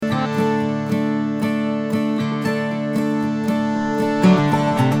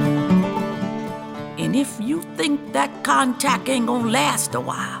think that contact ain't gonna last a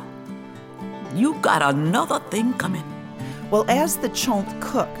while, you got another thing coming. Well, as the cholent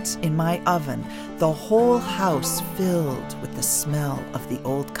cooked in my oven, the whole house filled with the smell of the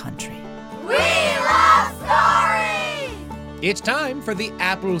old country. We love stories! It's time for the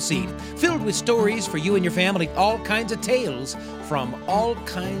Apple Seed, filled with stories for you and your family, all kinds of tales from all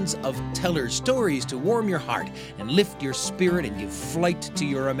kinds of tellers, stories to warm your heart and lift your spirit and give flight to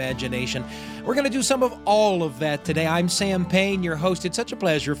your imagination. We're going to do some of all of that today. I'm Sam Payne, your host. It's such a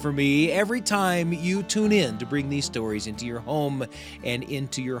pleasure for me every time you tune in to bring these stories into your home and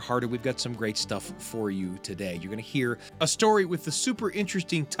into your heart. And we've got some great stuff for you today. You're going to hear a story with the super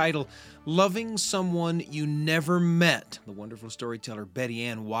interesting title, Loving Someone You Never Met. The wonderful storyteller Betty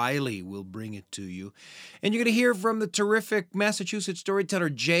Ann Wylie will bring it to you. And you're going to hear from the terrific Massachusetts storyteller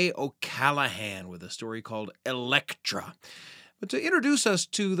Jay O'Callahan with a story called Electra. But to introduce us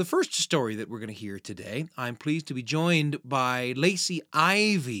to the first story that we're going to hear today, I'm pleased to be joined by Lacey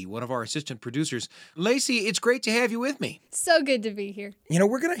Ivy, one of our assistant producers. Lacey, it's great to have you with me. So good to be here. You know,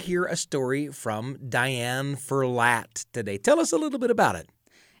 we're going to hear a story from Diane Ferlatte today. Tell us a little bit about it.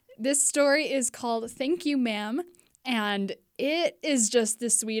 This story is called Thank You, Ma'am, and it is just the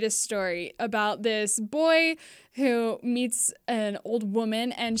sweetest story about this boy who meets an old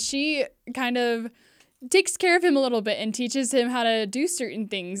woman, and she kind of takes care of him a little bit and teaches him how to do certain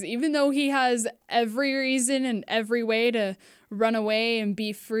things, even though he has every reason and every way to run away and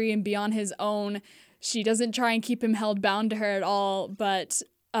be free and be on his own. She doesn't try and keep him held bound to her at all, but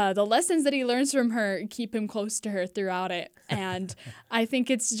the lessons that he learns from her keep him close to her throughout it. And I think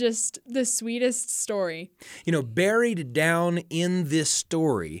it's just the sweetest story. You know, buried down in this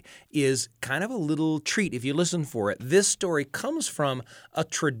story is kind of a little treat if you listen for it. This story comes from a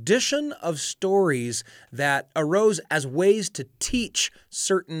tradition of stories that arose as ways to teach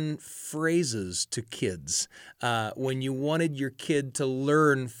certain phrases to kids. When you wanted your kid to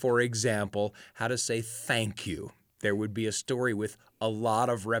learn, for example, how to say thank you, there would be a story with a lot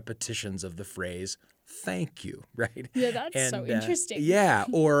of repetitions of the phrase thank you, right? Yeah, that's so interesting. Yeah,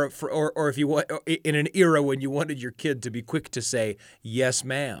 or if you want, in an era when you wanted your kid to be quick to say yes,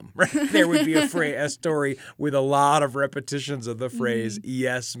 ma'am, right? There would be a story with a lot of repetitions of the phrase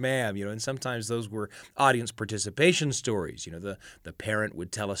yes, ma'am. You know, and sometimes those were audience participation stories. You know, the parent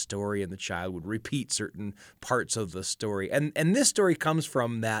would tell a story and the child would repeat certain parts of the story. And this story comes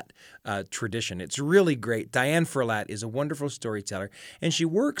from that tradition. It's really great. Diane Ferlatte is a wonderful storyteller, and she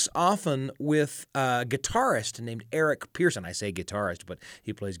works often with guitarist named Eric Pearson. I say guitarist, but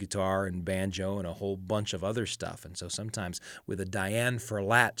he plays guitar and banjo and a whole bunch of other stuff. And so sometimes with a Diane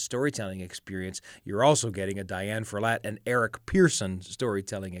Ferlatte storytelling experience, you're also getting a Diane Ferlatte and Eric Pearson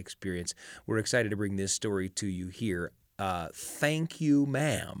storytelling experience. We're excited to bring this story to you here. Thank You,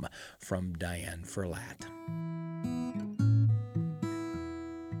 Ma'am, from Diane Ferlatte.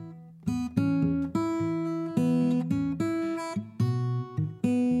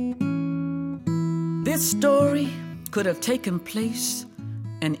 This story could have taken place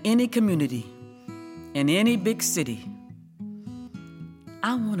in any community, in any big city.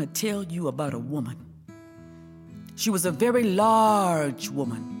 I want to tell you about a woman. She was a very large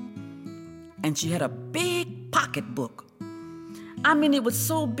woman, and she had a big pocketbook. I mean, it was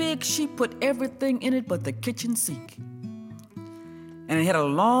so big, she put everything in it but the kitchen sink. And it had a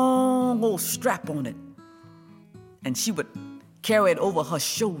long old strap on it, and she would carry it over her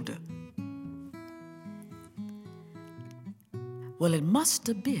shoulder. Well, it must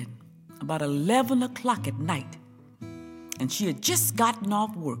have been about 11 o'clock at night, and she had just gotten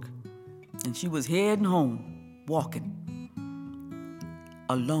off work, and she was heading home, walking,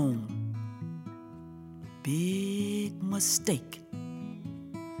 alone. Big mistake.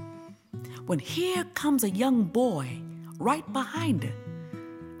 When here comes a young boy right behind her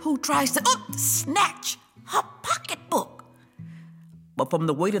who tries to snatch her pocketbook. But from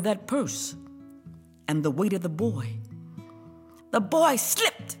the weight of that purse and the weight of the boy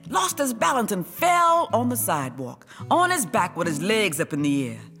slipped, lost his balance, and fell on the sidewalk, on his back with his legs up in the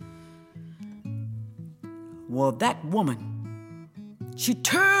air. Well, that woman, she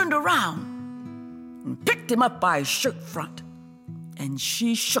turned around and picked him up by his shirt front, and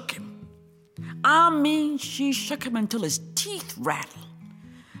she shook him. I mean, she shook him until his teeth rattled.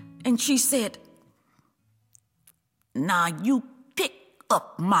 And she said, "Now you pick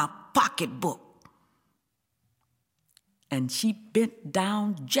up my pocketbook." And she bent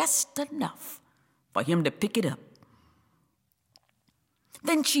down just enough for him to pick it up.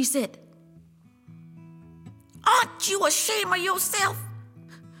 Then she said, "Aren't you ashamed of yourself?"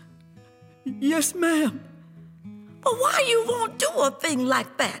 "Yes, ma'am." "But why you won't do a thing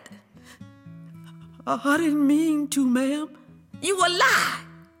like that?" I didn't mean to, ma'am. You a lie.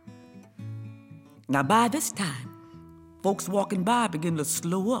 Now, by this time, folks walking by begin to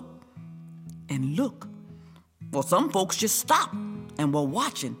slow up and look. Well, some folks just stopped and were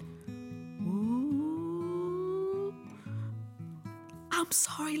watching. Ooh. I'm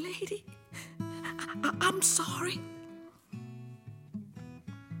sorry, lady. I'm sorry.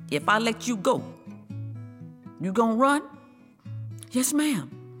 If I let you go, you gonna run? Yes, ma'am.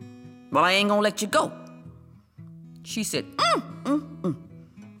 Well, I ain't gonna let you go. She said,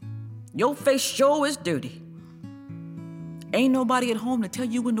 Your face sure is dirty. Ain't nobody at home to tell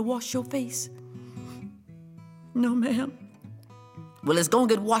you when to wash your face? No, ma'am. Well, it's gonna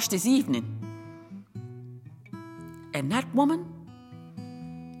get washed this evening. And that woman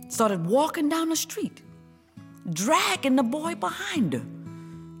started walking down the street, dragging the boy behind her.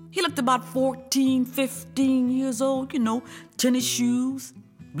 He looked about 14, 15 years old, tennis shoes,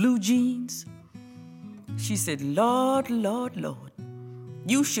 blue jeans. She said, Lord, Lord, Lord,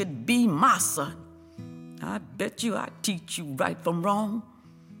 you should be my son. I bet you I'd teach you right from wrong.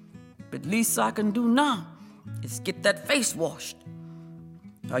 But least I can do now is get that face washed.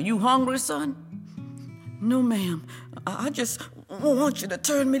 Are you hungry, son? No, ma'am. I just want you to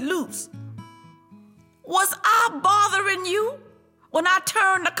turn me loose. Was I bothering you when I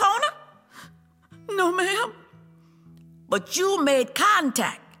turned the corner? No, ma'am. But you made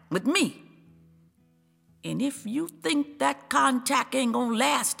contact with me. And if you think that contact ain't gonna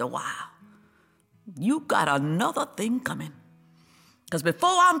last a while, you got another thing coming. Because before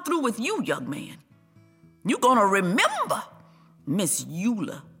I'm through with you, young man, you're gonna remember Miss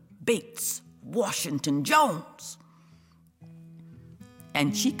Eula Bates Washington Jones.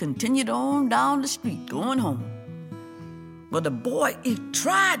 And she continued on down the street, going home. Well, the boy, he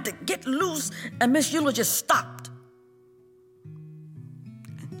tried to get loose, and Miss Eula just stopped.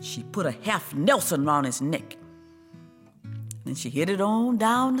 And she put a half Nelson around his neck. And she headed on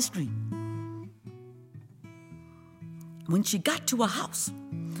down the street. When she got to a house,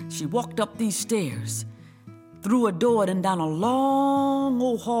 she walked up these stairs, through a door, and down a long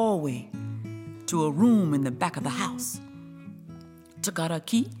old hallway to a room in the back of the house. Took out her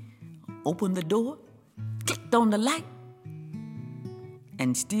key, opened the door, clicked on the light,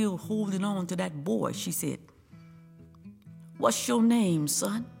 and still holding on to that boy, she said, What's your name,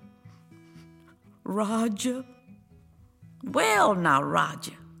 son? Roger. Well, now,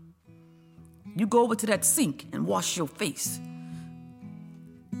 Roger, you go over to that sink and wash your face.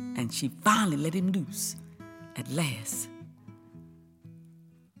 And she finally let him loose at last.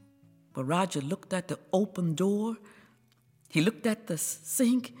 But Roger looked at the open door, he looked at the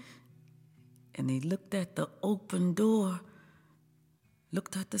sink, and he looked at the open door,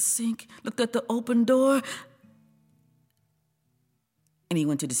 looked at the sink, looked at the open door, and he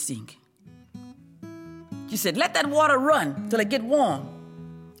went to the sink. She said, Let that water run till it get warm.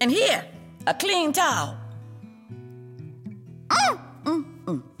 And here, a clean towel.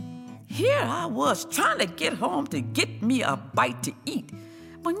 Here I was trying to get home to get me a bite to eat,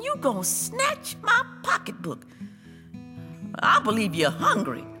 when you gonna snatch my pocketbook. I believe you're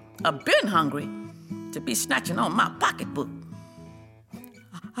hungry, or been hungry, to be snatching on my pocketbook.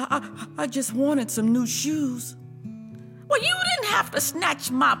 I just wanted some new shoes. Well, you didn't have to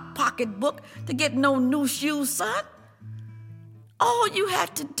snatch my pocketbook to get no new shoes, son. All you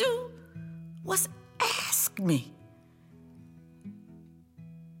had to do was ask me.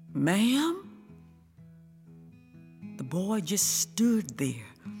 Ma'am? The boy just stood there,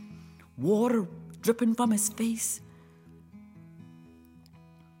 water dripping from his face.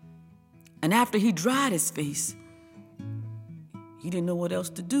 And after he dried his face, he didn't know what else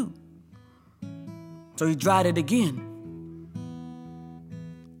to do. So he dried it again.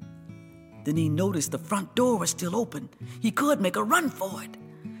 Then he noticed the front door was still open. He could make a run for it.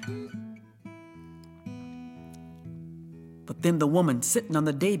 But then the woman sitting on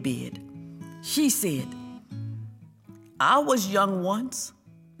the daybed, she said, I was young once.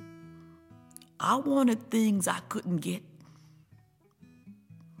 I wanted things I couldn't get.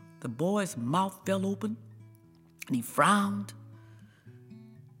 The boy's mouth fell open, and he frowned.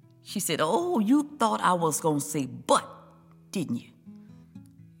 She said, Oh, you thought I was going to say but, didn't you?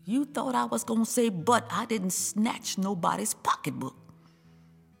 You thought I was going to say but I didn't snatch nobody's pocketbook.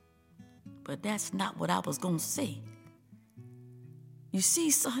 But that's not what I was going to say. You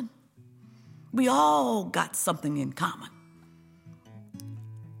see, son, we all got something in common.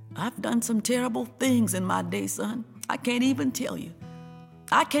 I've done some terrible things in my day, son. I can't even tell you.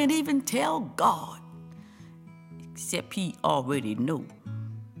 I can't even tell God, except he already know.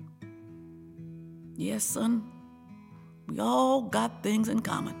 Yes, son, we all got things in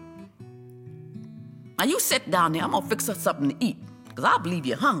common. Now you sit down there. I'm going to fix us something to eat because I believe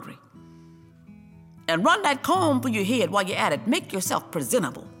you're hungry. And run that comb through your head while you're at it. Make yourself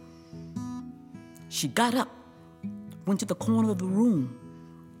presentable. She got up, went to the corner of the room,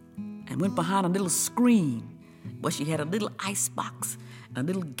 and went behind a little screen where she had a little ice box and a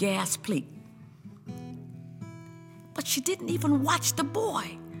little gas plate. But she didn't even watch the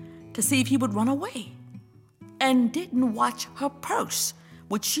boy to see if he would run away, and didn't watch her purse,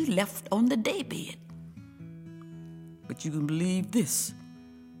 which she left on the daybed. But you can believe this.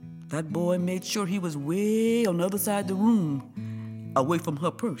 That boy made sure he was way on the other side of the room, away from her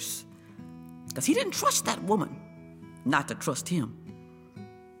purse. Because he didn't trust that woman not to trust him.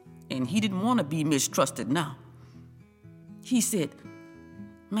 And he didn't want to be mistrusted now. He said,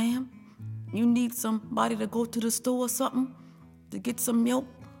 "Ma'am, you need somebody to go to the store or something? To get some milk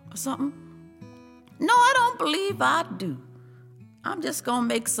or something?" "No, I don't believe I do. I'm just going to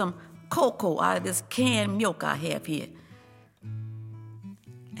make some cocoa out of this canned milk I have here."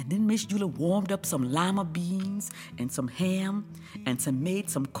 And then Miss Eula warmed up some lima beans and some ham and made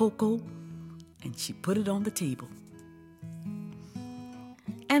some cocoa, and she put it on the table.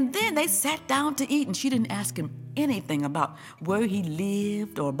 And then they sat down to eat, and she didn't ask him anything about where he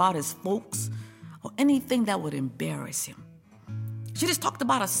lived or about his folks or anything that would embarrass him. She just talked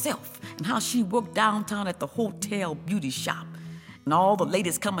about herself and how she worked downtown at the hotel beauty shop and all the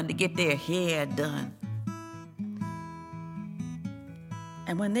ladies coming to get their hair done.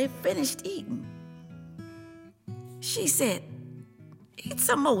 And when they finished eating, she said, "Eat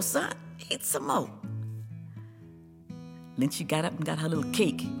some more, son. Eat some more." Then she got up and got her little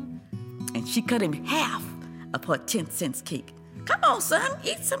cake, and she cut him half of her 10-cent cake. "Come on, son.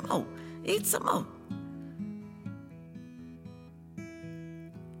 Eat some more. Eat some more."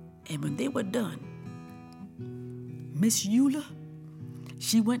 And when they were done, Miss Eula,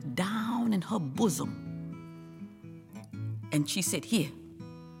 she went down in her bosom, and she said, "Here,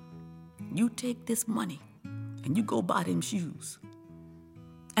 you take this money and you go buy them shoes.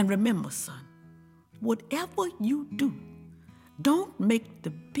 And remember, son, whatever you do, don't make the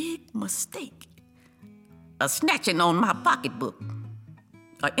big mistake of snatching on my pocketbook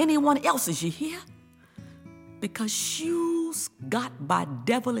or anyone else's, you hear? Because shoes got by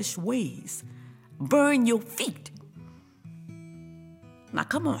devilish ways burn your feet. Now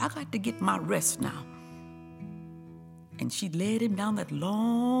come on, I got to get my rest now." And she led him down that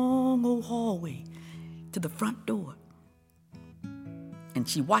long old hallway to the front door. And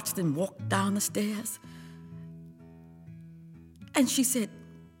she watched him walk down the stairs. And she said,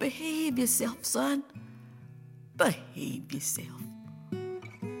 "Behave yourself, son. Behave yourself."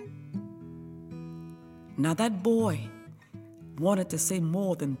 Now that boy wanted to say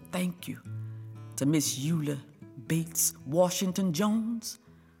more than thank you to Miss Eula Bates Washington Jones.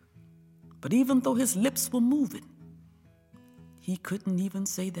 But even though his lips were moving, he couldn't even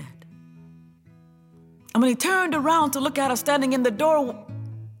say that. And when he turned around to look at her standing in the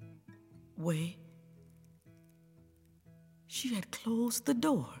doorway, she had closed the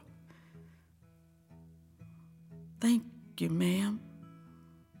door. "Thank you, ma'am.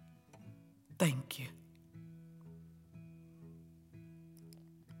 Thank you."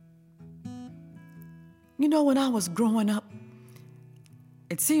 You know, when I was growing up,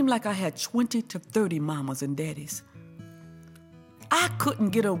 it seemed like I had 20 to 30 mamas and daddies. I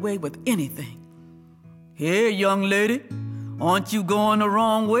couldn't get away with anything. "Hey, young lady, aren't you going the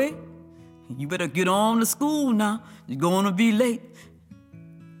wrong way? You better get on to school now. You're going to be late."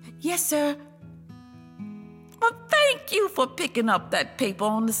 "Yes, sir." "Well, thank you for picking up that paper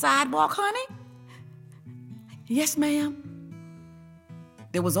on the sidewalk, honey." "Yes, ma'am."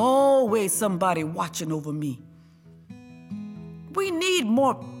 There was always somebody watching over me. We need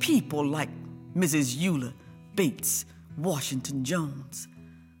more people like Mrs. Eula Bates Washington Jones.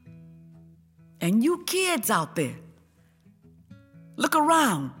 And you kids out there, look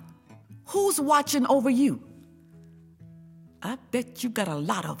around. Who's watching over you? I bet you got a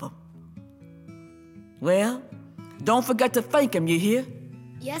lot of them. Well, don't forget to thank him, you hear?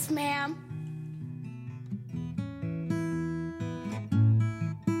 Yes, ma'am.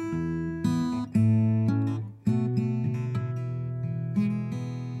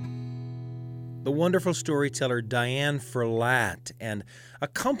 The wonderful storyteller Diane Ferlatte, and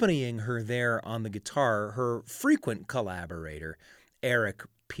accompanying her there on the guitar, her frequent collaborator, Eric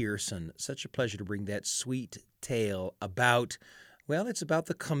Pearson. Such a pleasure to bring that sweet tale about, well, it's about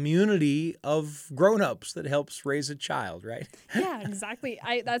the community of grown-ups that helps raise a child, right? Yeah, exactly.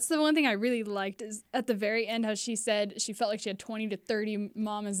 That's the one thing I really liked is at the very end how she said she felt like she had 20 to 30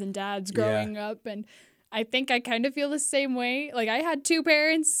 mamas and dads growing up, and I think I kind of feel the same way. Like, I had 2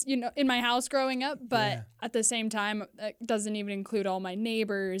 parents, in my house growing up, but at the same time, it doesn't even include all my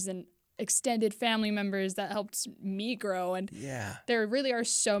neighbors and extended family members that helped me grow. And there really are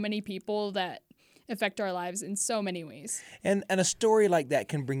so many people that affect our lives in so many ways. And a story like that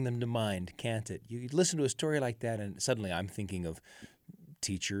can bring them to mind, can't it? You listen to a story like that, and suddenly I'm thinking of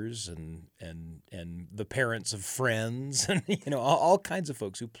teachers and the parents of friends, and all kinds of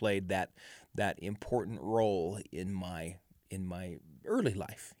folks who played that important role in my early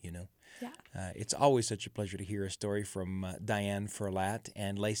life. It's always such a pleasure to hear a story from Diane Ferlatte.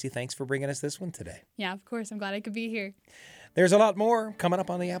 And Lacey, thanks for bringing us this one today. Yeah, of course. I'm glad I could be here. There's a lot more coming up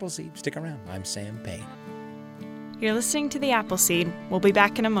on the Appleseed. Stick around. I'm Sam Payne. You're listening to the Appleseed. We'll be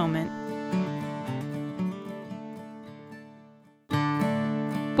back in a moment.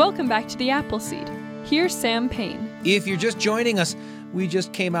 Welcome back to the Appleseed. Here's Sam Payne. If you're just joining us, we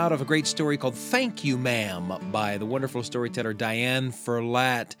just came out of a great story called Thank You, Ma'am by the wonderful storyteller Diane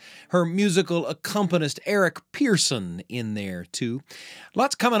Ferlatte. Her musical accompanist Eric Pearson in there, too.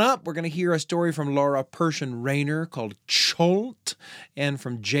 Lots coming up. We're going to hear a story from Laura Pershin Raynor called Cholent. And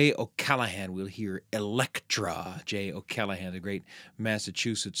from Jay O'Callahan, we'll hear Electra. Jay O'Callahan, the great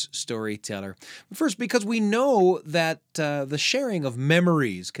Massachusetts storyteller. But first, because we know that the sharing of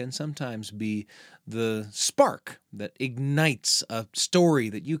memories can sometimes be the spark that ignites a story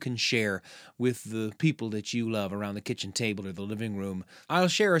that you can share with the people that you love around the kitchen table or the living room. I'll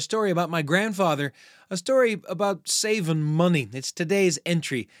share a story about my grandfather, a story about saving money. It's today's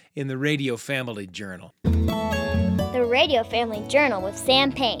entry in the Radio Family Journal. The Radio Family Journal with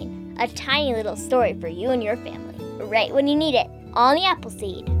Sam Payne. A tiny little story for you and your family. Right when you need it. On the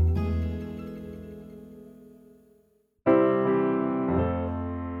Appleseed.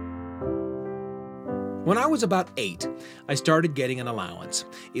 When I was about 8, I started getting an allowance.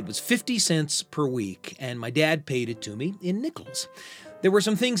 It was 50 cents per week, and my dad paid it to me in nickels. There were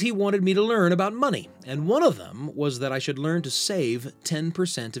some things he wanted me to learn about money, and one of them was that I should learn to save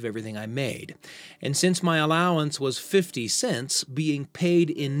 10% of everything I made. And since my allowance was 50 cents, being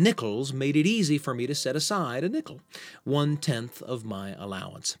paid in nickels made it easy for me to set aside a nickel, 1/10 of my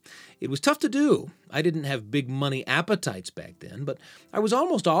allowance. It was tough to do. I didn't have big money appetites back then, but I was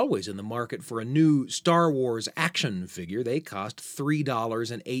almost always in the market for a new Star Wars action figure. They cost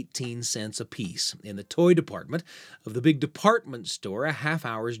 $3.18 a piece in the toy department of the big department store a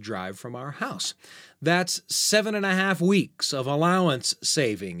half-hour's drive from our house. That's 7.5 weeks of allowance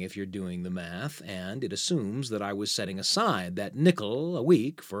saving if you're doing the math, and it assumes that I was setting aside that nickel a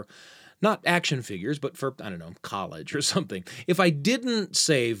week for not action figures, but for, college or something. If I didn't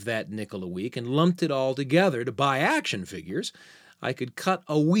save that nickel a week and lumped it all together to buy action figures, I could cut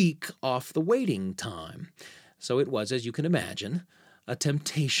a week off the waiting time. So it was, as you can imagine, a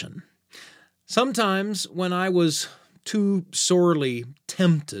temptation. Sometimes when I was too sorely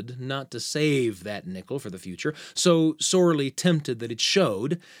tempted not to save that nickel for the future, so sorely tempted that it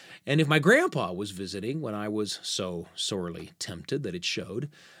showed, and if my grandpa was visiting when I was so sorely tempted that it showed,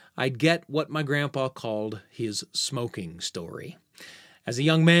 I'd get what my grandpa called his smoking story. As a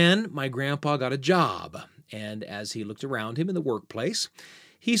young man, my grandpa got a job, and as he looked around him in the workplace,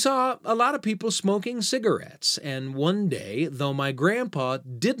 he saw a lot of people smoking cigarettes, and one day, though my grandpa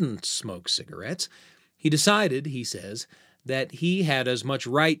didn't smoke cigarettes, he decided, he says, that he had as much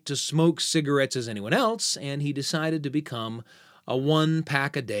right to smoke cigarettes as anyone else, and he decided to become a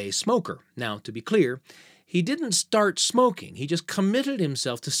 1-pack-a-day smoker. Now, to be clear, he didn't start smoking. He just committed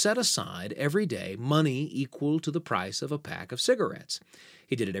himself to set aside every day money equal to the price of a pack of cigarettes.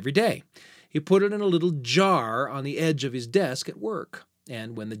 He did it every day. He put it in a little jar on the edge of his desk at work,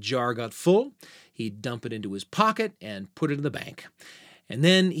 and when the jar got full, he'd dump it into his pocket and put it in the bank. And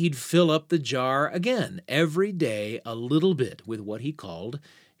then he'd fill up the jar again, every day a little bit, with what he called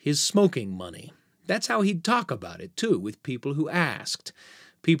his smoking money. That's how he'd talk about it, too, with people who asked.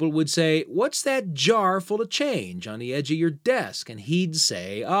 People would say, "What's that jar full of change on the edge of your desk?" And he'd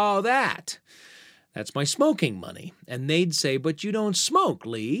say, "Oh, that's my smoking money." And they'd say, "But you don't smoke,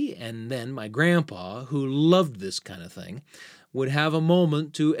 Lee." And then my grandpa, who loved this kind of thing, would have a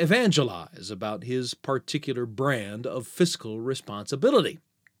moment to evangelize about his particular brand of fiscal responsibility.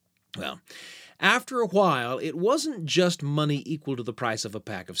 Well, after a while, it wasn't just money equal to the price of a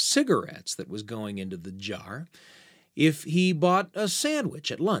pack of cigarettes that was going into the jar. If he bought a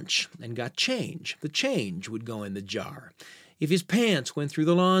sandwich at lunch and got change, the change would go in the jar. If his pants went through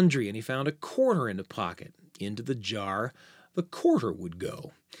the laundry and he found a quarter in the pocket, into the jar, the quarter would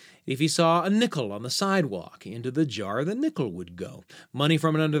go. If he saw a nickel on the sidewalk, into the jar, the nickel would go. Money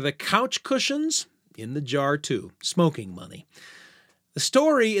from under the couch cushions, in the jar too, smoking money. The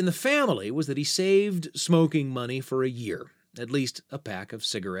story in the family was that he saved smoking money for a year, at least a pack of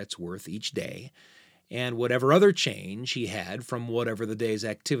cigarettes worth each day, and whatever other change he had from whatever the day's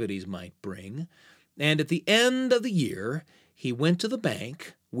activities might bring. And at the end of the year, he went to the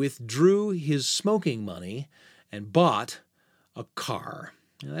bank, withdrew his smoking money, and bought a car.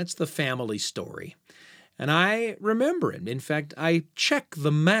 Now, that's the family story. And I remember it. In fact, I check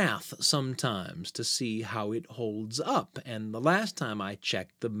the math sometimes to see how it holds up. And the last time I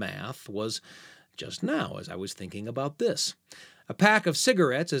checked the math was just now, as I was thinking about this. A pack of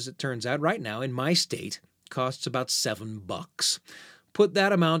cigarettes, as it turns out right now in my state, costs about $7. Put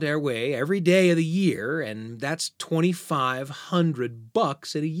that amount our way every day of the year, and that's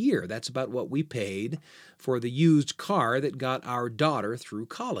 $2,500 in a year. That's about what we paid for the used car that got our daughter through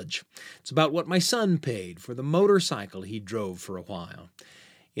college. It's about what my son paid for the motorcycle he drove for a while.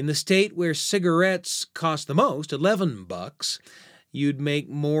 In the state where cigarettes cost the most, $11, you'd make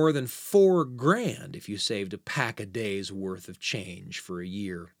more than $4,000 if you saved a pack a day's worth of change for a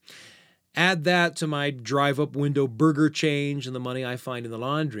year. Add that to my drive-up window burger change and the money I find in the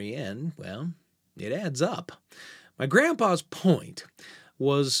laundry, and, well, it adds up. My grandpa's point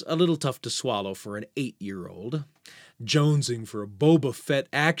was a little tough to swallow for an 8-year-old, jonesing for a Boba Fett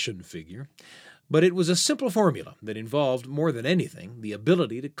action figure, but it was a simple formula that involved, more than anything, the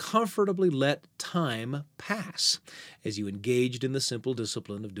ability to comfortably let time pass as you engaged in the simple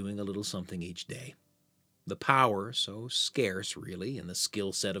discipline of doing a little something each day. The power, so scarce really, in the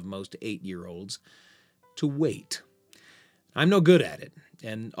skill set of most 8-year-olds, to wait. I'm no good at it,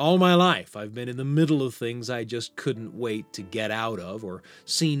 and all my life I've been in the middle of things I just couldn't wait to get out of, or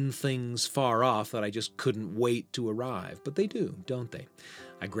seen things far off that I just couldn't wait to arrive. But they do, don't they?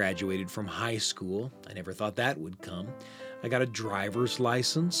 I graduated from high school. I never thought that would come. I got a driver's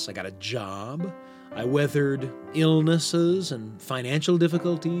license. I got a job. I weathered illnesses and financial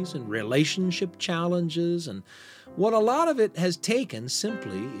difficulties and relationship challenges, and what a lot of it has taken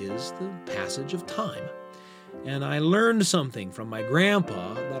simply is the passage of time. And I learned something from my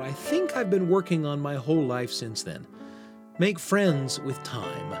grandpa that I think I've been working on my whole life since then. Make friends with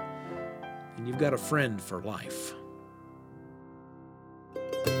time, and you've got a friend for life.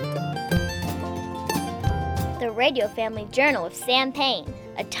 The Radio Family Journal with Sam Payne.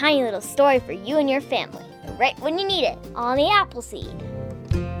 A tiny little story for you and your family, right when you need it, on the Appleseed.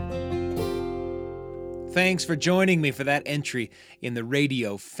 Thanks for joining me for that entry in the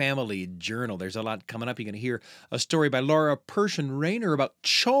Radio Family Journal. There's a lot coming up. You're going to hear a story by Laura Pershin Raynor about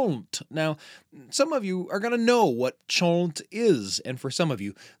Cholent. Now, some of you are going to know what Cholent is, and for some of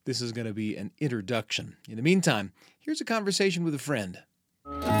you, this is going to be an introduction. In the meantime, here's a conversation with a friend.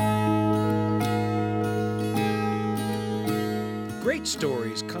 Great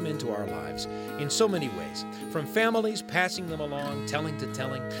stories come into our lives in so many ways, from families passing them along, telling to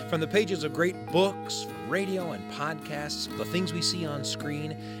telling, from the pages of great books, from radio and podcasts, the things we see on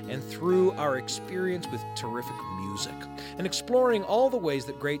screen, and through our experience with terrific music. And exploring all the ways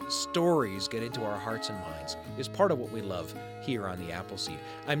that great stories get into our hearts and minds is part of what we love here on the Appleseed.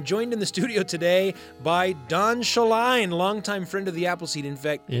 I'm joined in the studio today by Don Shelline, longtime friend of the Appleseed. In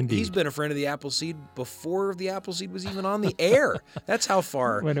fact, Indeed. He's been a friend of the Appleseed before the Appleseed was even on the air. That's how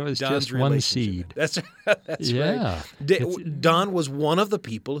far when it was Don's just one seed. That's yeah. right. Don was one of the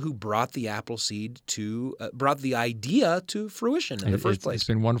people who brought the Appleseed brought the idea to fruition in the first place. It's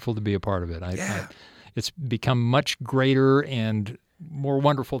been wonderful to be a part of it. It's become much greater and more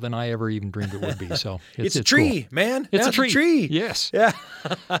wonderful than I ever even dreamed it would be. So it's a tree, cool. Man. It's a tree. Yes. Yeah.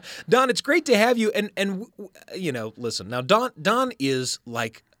 Don, it's great to have you. And you know, listen, now Don is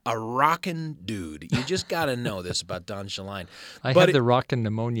like a rockin' dude. You just got to know this about Don Shelline. I have the rockin'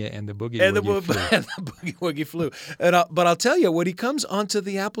 pneumonia and the boogie woogie flu. And the boogie woogie flu. But I'll tell you, when he comes onto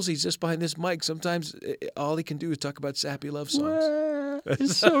the Appleseed just behind this mic, sometimes all he can do is talk about sappy love songs.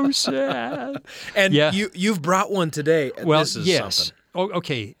 It's so sad. And you've brought one today. Well, this is yes. something. Oh,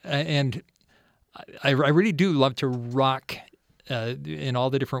 okay. And I really do love to rock in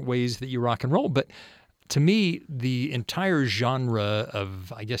all the different ways that you rock and roll. But to me, the entire genre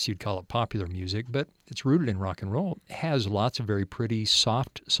of, I guess you'd call it popular music, but it's rooted in rock and roll, has lots of very pretty,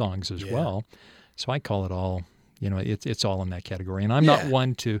 soft songs as well. So I call it all, it's all in that category. And I'm not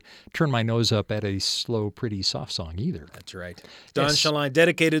one to turn my nose up at a slow, pretty, soft song either. That's right. Don Shelline,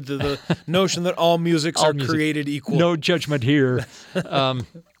 dedicated to the notion that all musics are created equal. No judgment here.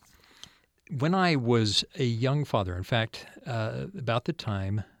 When I was a young father, in fact, about the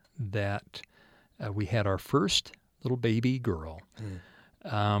time that we had our first little baby girl,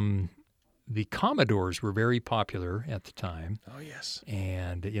 the Commodores were very popular at the time. Oh, yes.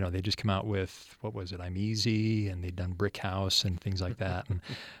 And, they just come out with, what was it, I'm Easy, and they'd done Brick House and things like that. And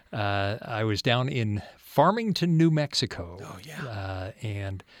I was down in Farmington, New Mexico. Oh, yeah.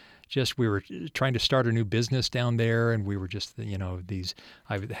 And we were trying to start a new business down there, and we were just,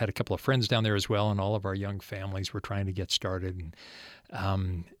 I had a couple of friends down there as well, and all of our young families were trying to get started.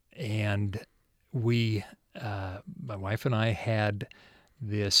 And we, my wife and I had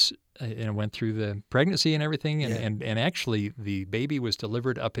this, went through the pregnancy and everything, and actually the baby was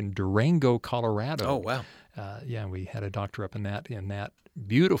delivered up in Durango, Colorado. Oh, wow. We had a doctor up in that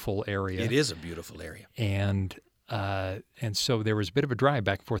beautiful area. It is a beautiful area. And so there was a bit of a drive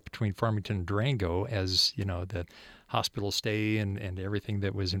back and forth between Farmington and Durango, as the hospital stay and everything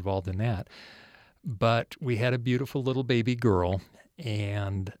that was involved in that. But we had a beautiful little baby girl,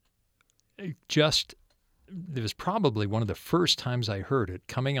 and it was probably one of the first times I heard it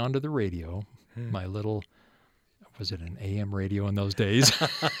coming onto the radio. My little, was it an AM radio in those days?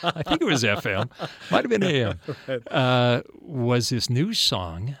 I think it was FM. Might have been AM. Was this new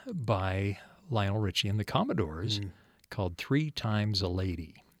song by Lionel Richie and the Commodores called 3 Times a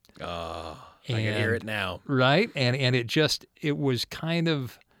Lady. Oh, I can hear it now. Right? And it was kind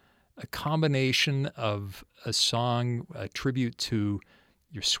of a combination of a song, a tribute to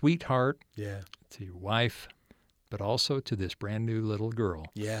your sweetheart, to your wife, but also to this brand new little girl.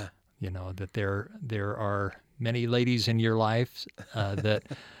 Yeah. That there are many ladies in your life that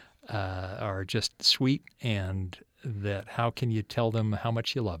are just sweet, and that how can you tell them how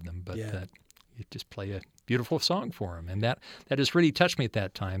much you love them, but that you just play a beautiful song for them. And that just really touched me at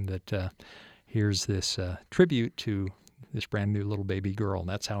that time, that here's this tribute to this brand new little baby girl. And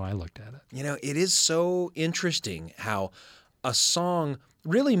that's how I looked at it. It is so interesting how a song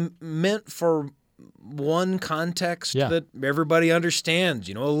really meant for one context that everybody understands,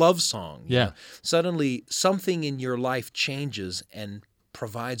 a love song. Suddenly something in your life changes and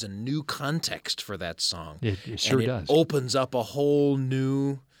provides a new context for that song. It sure does. It opens up a whole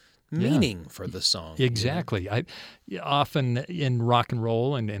new meaning for the song. Exactly. I often in rock and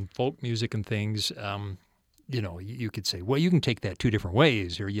roll and folk music and things, you could say, well, you can take that 2 different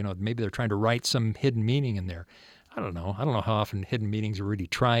ways, or maybe they're trying to write some hidden meaning in there. I don't know how often hidden meanings are really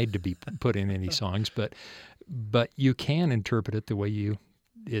tried to be put in any songs, but you can interpret it the way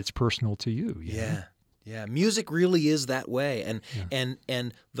it's personal to you. Yeah. Yeah, music really is that way, and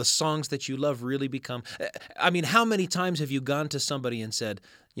the songs that you love really become. I mean, how many times have you gone to somebody and said,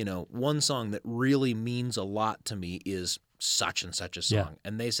 one song that really means a lot to me is such and such a song,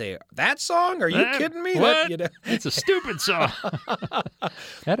 and they say, "That song? Are you kidding me? What? It's a stupid song."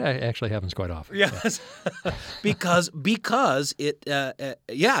 That actually happens quite often. Yes, because it,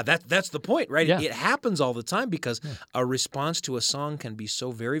 that's the point, right? Yeah. It happens all the time because a response to a song can be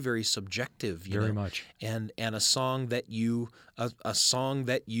so very, very subjective. Very much. And a song that you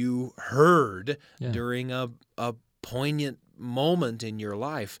heard during a poignant moment in your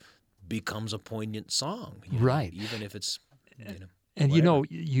life becomes a poignant song, right? Even if it's, and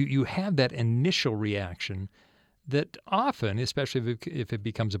you have that initial reaction that often, especially if it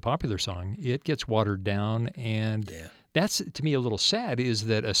becomes a popular song, it gets watered down, and that's to me a little sad. Is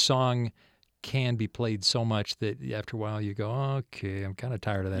that a song can be played so much that after a while you go, okay, I'm kind of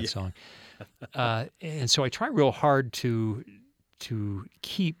tired of that song, and so I try real hard to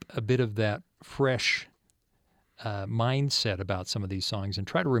keep a bit of that fresh mindset about some of these songs and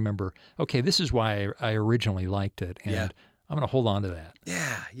try to remember, okay, this is why I originally liked it, and I'm going to hold on to that.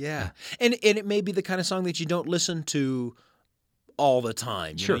 Yeah. And it may be the kind of song that you don't listen to all the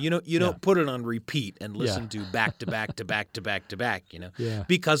time. You don't put it on repeat and listen to back to back to back to back to back,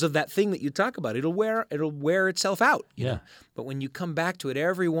 because of that thing that you talk about. It'll wear itself out, you know. But when you come back to it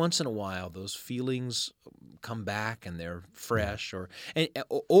every once in a while, those feelings come back and they're fresh, or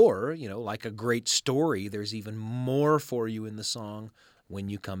like a great story, there's even more for you in the song when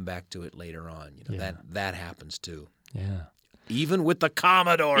you come back to it later on. That happens too. Yeah. Even with the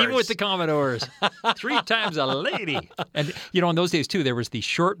Commodores. 3 times a lady. And, in those days, too, there was the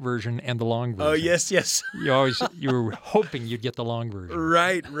short version and the long version. Oh, yes. You were hoping you'd get the long version.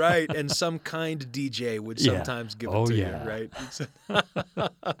 Right. And some kind DJ would sometimes give it to you, right?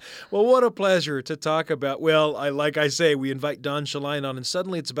 Well, what a pleasure to talk about. Well, like I say, we invite Don Shelline on, and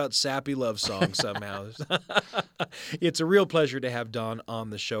suddenly it's about sappy love songs somehow. It's a real pleasure to have Don on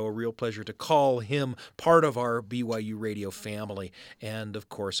the show, a real pleasure to call him part of our BYU radio family, and of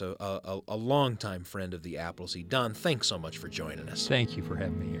course a longtime friend of the Appleseed. Don, thanks so much for joining us. Thank you for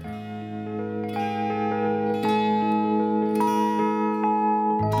having me here.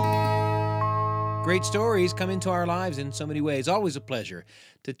 Great stories come into our lives in so many ways. Always a pleasure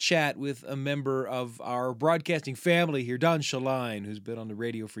to chat with a member of our broadcasting family here, Don Shelline, who's been on the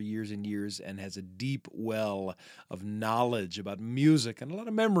radio for years and years and has a deep well of knowledge about music and a lot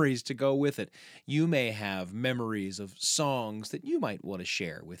of memories to go with it. You may have memories of songs that you might want to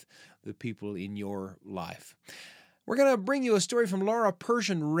share with the people in your life. We're going to bring you a story from Laura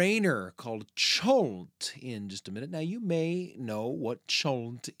Pershin Raynor called Cholent in just a minute. Now, you may know what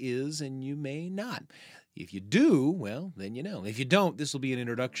Cholent is and you may not. If you do, well, then you know. If you don't, this will be an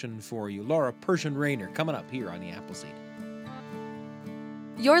introduction for you. Laura Pershin Raynor coming up here on The Appleseed.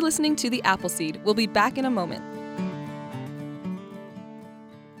 You're listening to The Appleseed. We'll be back in a moment.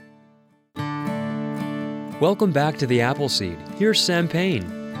 Welcome back to The Appleseed. Here's Sam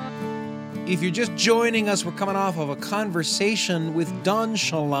Payne. If you're just joining us, we're coming off of a conversation with Don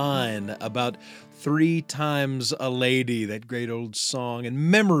Shelline about 3 Times a Lady, that great old song, and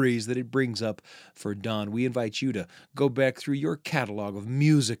memories that it brings up for Don. We invite you to go back through your catalog of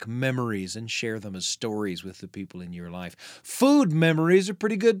music memories and share them as stories with the people in your life. Food memories are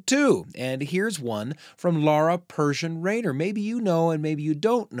pretty good too, and here's one from Laura Pershin Raynor. Maybe you know and maybe you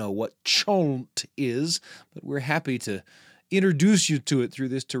don't know what Cholent is, but we're happy to introduce you to it through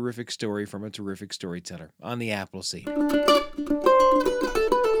this terrific story from a terrific storyteller on The Appleseed.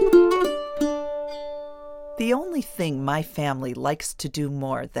 The only thing my family likes to do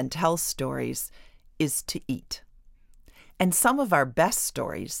more than tell stories is to eat. And some of our best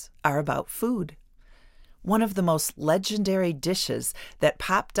stories are about food. One of the most legendary dishes that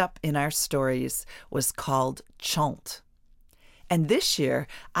popped up in our stories was called Cholent. And this year,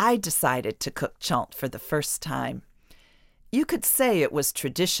 I decided to cook Cholent for the first time. You could say it was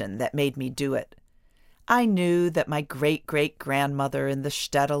tradition that made me do it. I knew that my great-great-grandmother in the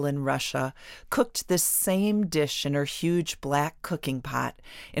shtetl in Russia cooked this same dish in her huge black cooking pot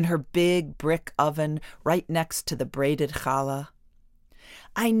in her big brick oven right next to the braided challah.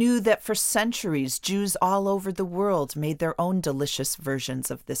 I knew that for centuries Jews all over the world made their own delicious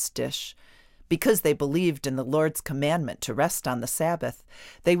versions of this dish. Because they believed in the Lord's commandment to rest on the Sabbath,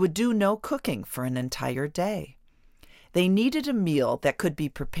 they would do no cooking for an entire day. They needed a meal that could be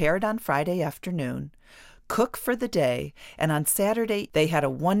prepared on Friday afternoon, cook for the day, and on Saturday they had a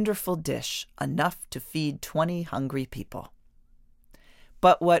wonderful dish, enough to feed 20 hungry people.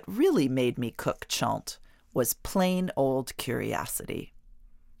 But what really made me cook Cholent was plain old curiosity.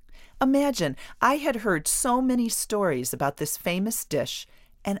 Imagine I had heard so many stories about this famous dish,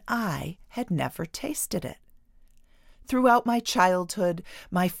 and I had never tasted it. Throughout my childhood,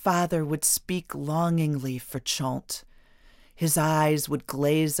 my father would speak longingly for Cholent. His eyes would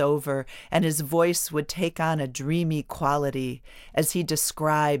glaze over, and his voice would take on a dreamy quality as he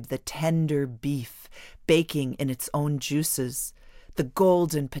described the tender beef baking in its own juices, the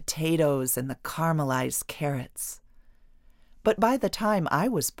golden potatoes and the caramelized carrots. But by the time I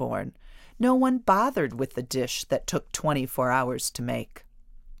was born, no one bothered with the dish that took 24 hours to make.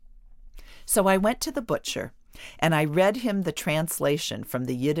 So I went to the butcher, and I read him the translation from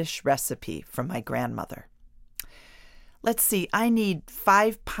the Yiddish recipe from my grandmother. Let's see, I need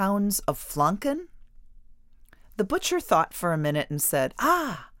 5 pounds of flanken. The butcher thought for a minute and said,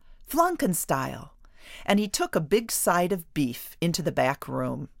 flanken style. And he took a big side of beef into the back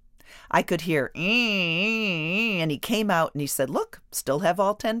room. I could hear, and he came out and he said, look, still have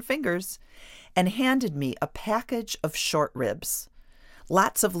all 10 fingers, and handed me a package of short ribs.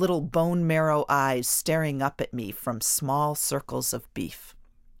 Lots of little bone marrow eyes staring up at me from small circles of beef.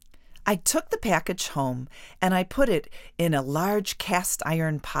 I took the package home and I put it in a large cast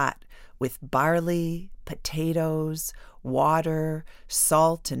iron pot with barley, potatoes, water,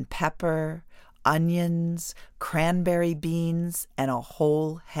 salt and pepper, onions, cranberry beans, and a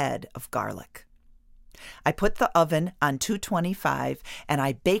whole head of garlic. I put the oven on 225 and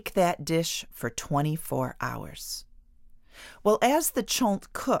I baked that dish for 24 hours. Well, as the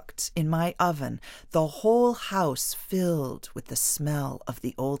Cholent cooked in my oven, the whole house filled with the smell of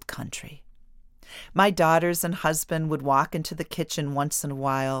the old country. My daughters and husband would walk into the kitchen once in a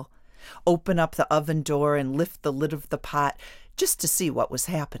while, open up the oven door and lift the lid of the pot just to see what was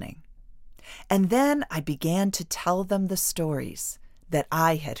happening. And then I began to tell them the stories that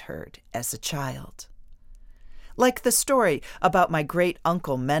I had heard as a child. Like the story about my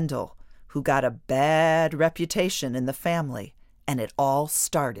great-uncle Mendel, who got a bad reputation in the family, and it all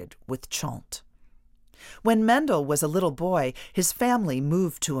started with Cholent. When Mendel was a little boy, his family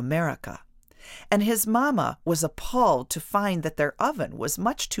moved to America, and his mama was appalled to find that their oven was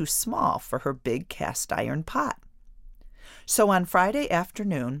much too small for her big cast iron pot. So on Friday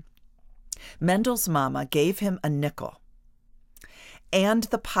afternoon, Mendel's mama gave him a nickel, and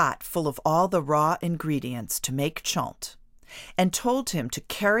the pot full of all the raw ingredients to make cholent, and told him to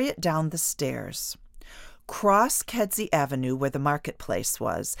carry it down the stairs, cross Kedzie Avenue where the marketplace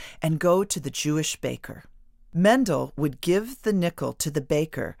was, and go to the Jewish baker. Mendel would give the nickel to the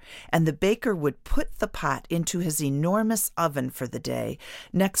baker, and the baker would put the pot into his enormous oven for the day,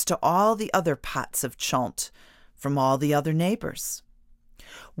 next to all the other pots of cholent from all the other neighbors.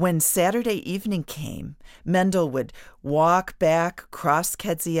 When Saturday evening came, Mendel would walk back across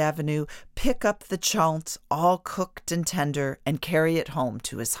Kedzie Avenue, pick up the cholent, all cooked and tender, and carry it home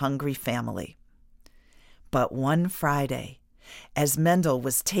to his hungry family. But one Friday, as Mendel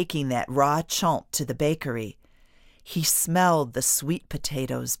was taking that raw cholent to the bakery, he smelled the sweet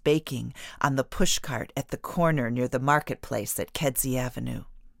potatoes baking on the pushcart at the corner near the marketplace at Kedzie Avenue.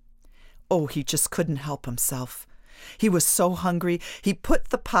 Oh, he just couldn't help himself. He was so hungry, he put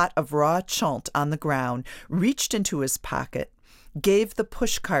the pot of raw cholent on the ground, reached into his pocket, gave the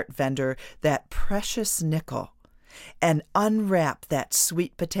pushcart vendor that precious nickel, and unwrapped that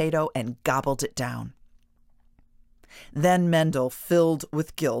sweet potato and gobbled it down. Then Mendel, filled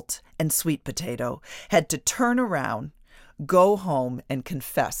with guilt and sweet potato, had to turn around, go home, and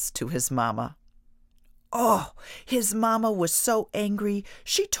confess to his mama. Oh, his mama was so angry,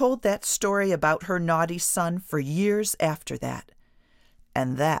 she told that story about her naughty son for years after that.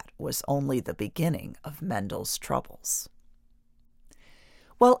 And that was only the beginning of Mendel's troubles.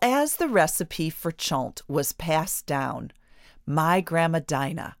 Well, as the recipe for cholent was passed down, my Grandma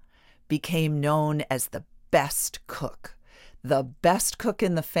Dinah became known as the best cook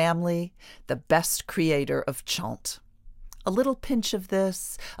in the family, the best creator of cholent. A little pinch of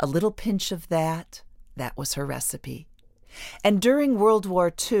this, a little pinch of that. That was her recipe. And during World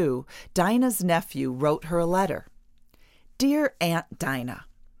War II, Dinah's nephew wrote her a letter. Dear Aunt Dinah,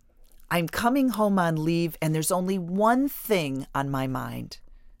 I'm coming home on leave and there's only one thing on my mind.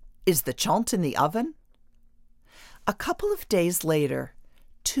 Is the cholent in the oven? A couple of days later,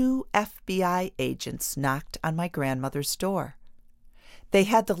 2 FBI agents knocked on my grandmother's door. They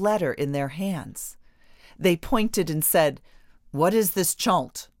had the letter in their hands. They pointed and said, "What is this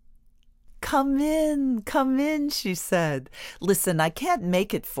cholent?" Come in, she said. Listen, I can't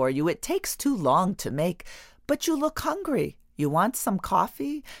make it for you. It takes too long to make, but you look hungry. You want some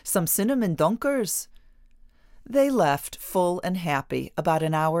coffee, some cinnamon dunkers? They left full and happy about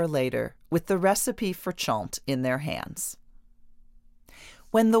an hour later with the recipe for cholent in their hands.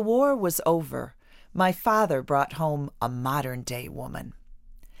 When the war was over, my father brought home a modern-day woman.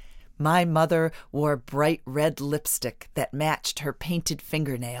 My mother wore bright red lipstick that matched her painted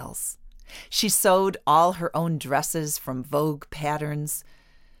fingernails. She sewed all her own dresses from Vogue patterns,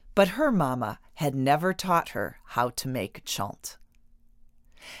 but her mama had never taught her how to make cholent.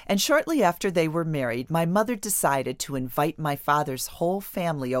 And shortly after they were married, my mother decided to invite my father's whole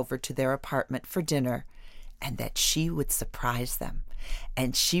family over to their apartment for dinner, and that she would surprise them,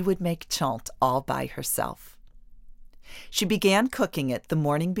 and she would make cholent all by herself. She began cooking it the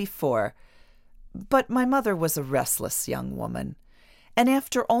morning before, but my mother was a restless young woman, and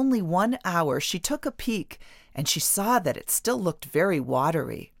after only 1 hour she took a peek, and she saw that it still looked very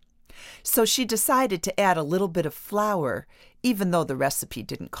watery. So she decided to add a little bit of flour, even though the recipe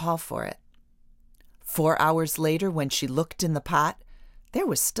didn't call for it. 4 hours later, when she looked in the pot, there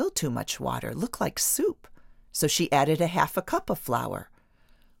was still too much water, looked like soup. So she added a half a cup of flour.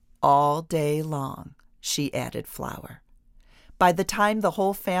 All day long, she added flour. By the time the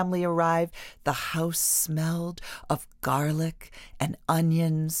whole family arrived, the house smelled of garlic and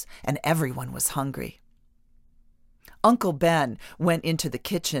onions, and everyone was hungry. Uncle Ben went into the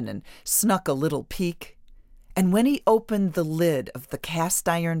kitchen and snuck a little peek, and when he opened the lid of the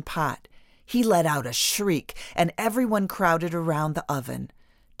cast-iron pot, he let out a shriek, and everyone crowded around the oven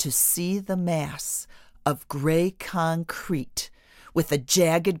to see the mass of gray concrete with a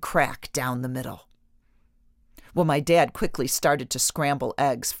jagged crack down the middle. Well, my dad quickly started to scramble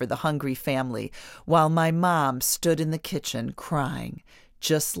eggs for the hungry family, while my mom stood in the kitchen crying,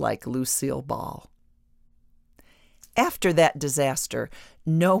 just like Lucille Ball. After that disaster,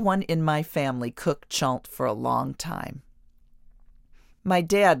 no one in my family cooked cholent for a long time. My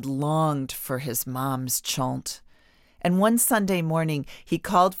dad longed for his mom's cholent, and one Sunday morning he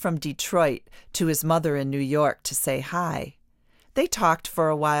called from Detroit to his mother in New York to say hi. They talked for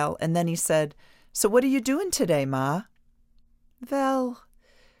a while, and then he said, "So what are you doing today, Ma?" "Well,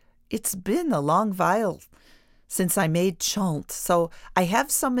 it's been a long while since I made cholent, so I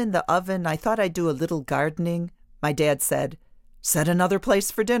have some in the oven. I thought I'd do a little gardening." My dad said, "Set another place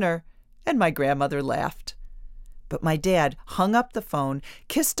for dinner," and my grandmother laughed. But my dad hung up the phone,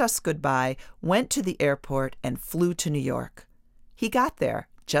 kissed us goodbye, went to the airport, and flew to New York. He got there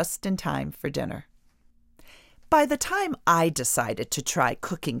just in time for dinner. By the time I decided to try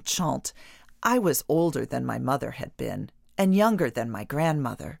cooking cholent, I was older than my mother had been and younger than my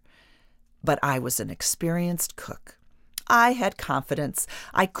grandmother. But I was an experienced cook. I had confidence.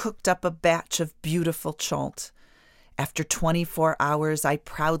 I cooked up a batch of beautiful cholent. After 24 hours, I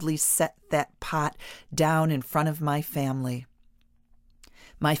proudly set that pot down in front of my family.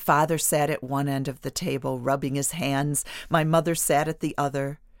 My father sat at one end of the table, rubbing his hands. My mother sat at the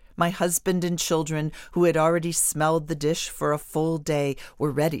other. My husband and children, who had already smelled the dish for a full day,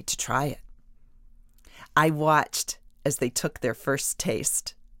 were ready to try it. I watched as they took their first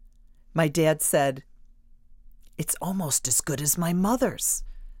taste. My dad said, "It's almost as good as my mother's."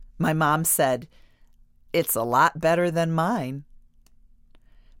 My mom said, "It's a lot better than mine."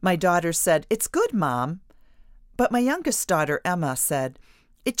 My daughter said, "It's good, Mom." But my youngest daughter, Emma, said,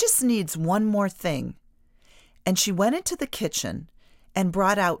 "It just needs one more thing." And she went into the kitchen and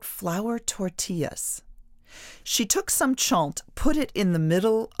brought out flour tortillas. She took some cholent, put it in the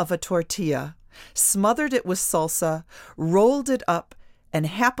middle of a tortilla, smothered it with salsa, rolled it up, and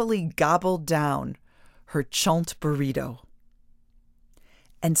happily gobbled down her cholent burrito.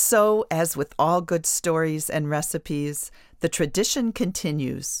 And so, as with all good stories and recipes, the tradition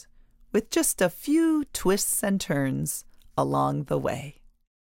continues, with just a few twists and turns along the way.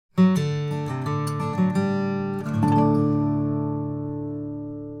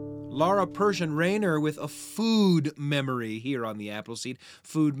 Laura Pershin Raynor with a food memory here on the Appleseed.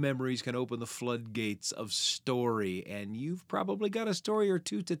 Food memories can open the floodgates of story, and you've probably got a story or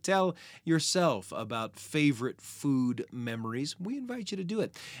two to tell yourself about favorite food memories. We invite you to do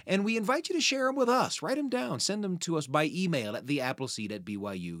it, and we invite you to share them with us. Write them down. Send them to us by email at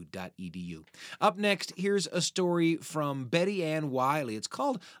theappleseed@byu.edu. Up next, here's a story from Betty Ann Wylie. It's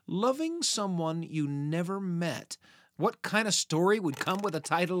called Loving Someone You Never Met. What kind of story would come with a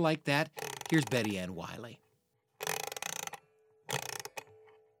title like that? Here's Betty Ann Wylie.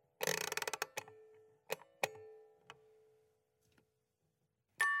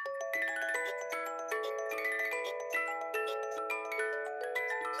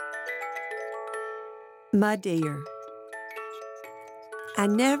 My dear, I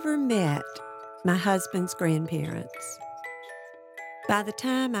never met my husband's grandparents. By the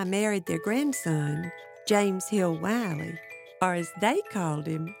time I married their grandson, James Hill Wylie, or as they called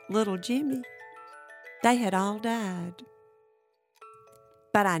him, Little Jimmy, they had all died.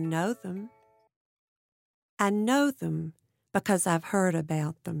 But I know them. I know them because I've heard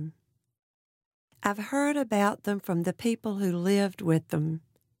about them. I've heard about them from the people who lived with them,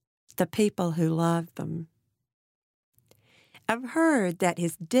 the people who loved them. I've heard that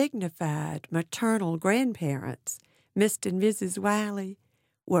his dignified maternal grandparents, Mr. and Mrs. Wylie,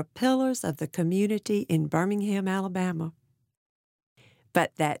 were pillars of the community in Birmingham, Alabama.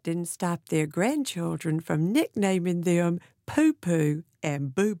 But that didn't stop their grandchildren from nicknaming them Poo-Poo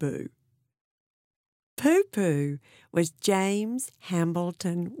and Boo-Boo. Poo-Poo was James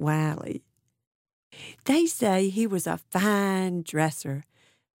Hambleton Wylie. They say he was a fine dresser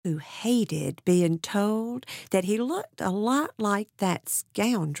who hated being told that he looked a lot like that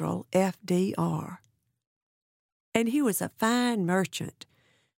scoundrel FDR. And he was a fine merchant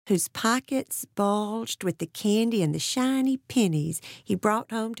whose pockets bulged with the candy and the shiny pennies he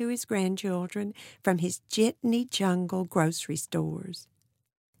brought home to his grandchildren from his jitney jungle grocery stores.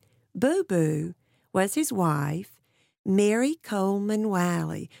 Boo-Boo was his wife, Mary Coleman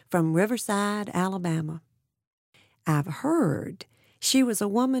Wylie from Riverside, Alabama. I've heard she was a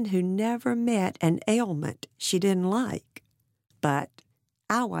woman who never met an ailment she didn't like, but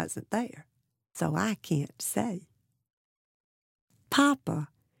I wasn't there, so I can't say. Papa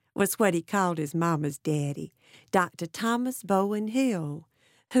was what he called his mama's daddy, Dr. Thomas Bowen Hill,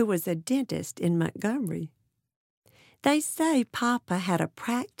 who was a dentist in Montgomery. They say Papa had a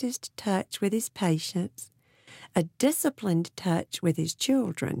practiced touch with his patients, a disciplined touch with his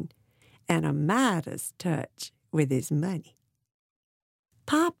children, and a Midas touch with his money.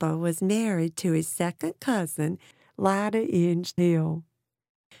 Papa was married to his second cousin, Lida Inge Hill.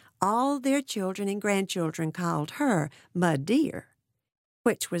 All their children and grandchildren called her Ma Dear,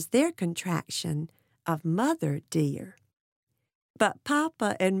 which was their contraction of Mother Dear. But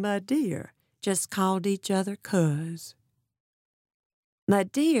Papa and Ma Dear just called each other Cuz. Ma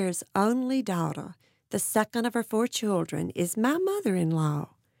Dear's only daughter, the second of her 4 children, is my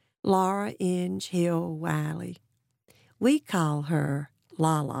mother-in-law, Laura Inge Hill Wylie. We call her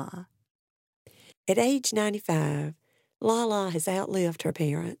Lala. At age 95, Lala has outlived her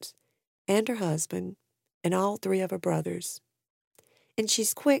parents and her husband and all 3 of her brothers. And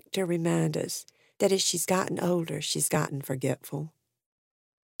she's quick to remind us that as she's gotten older, she's gotten forgetful.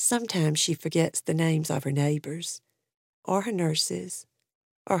 Sometimes she forgets the names of her neighbors, or her nurses,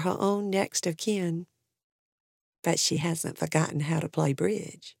 or her own next of kin. But she hasn't forgotten how to play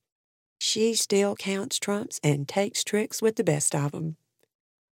bridge. She still counts trumps and takes tricks with the best of 'em.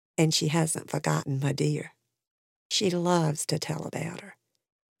 And she hasn't forgotten my dear. She loves to tell about her,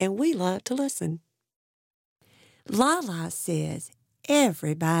 and we love to listen. Lala says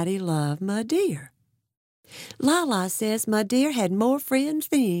everybody loved my dear. Lala says my dear had more friends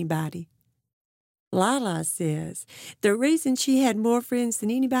than anybody. Lala says the reason she had more friends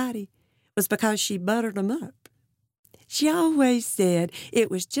than anybody was because she buttered 'em up. She always said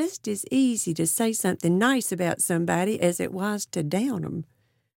it was just as easy to say something nice about somebody as it was to down 'em.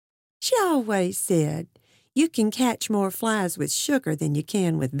 She always said you can catch more flies with sugar than you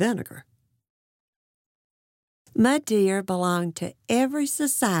can with vinegar. My dear belonged to every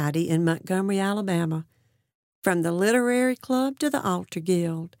society in Montgomery, Alabama, from the Literary Club to the Altar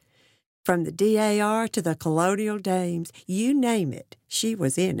Guild, from the DAR to the Colonial Dames, you name it, she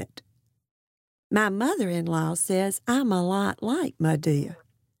was in it. My mother-in-law says I'm a lot like my dear.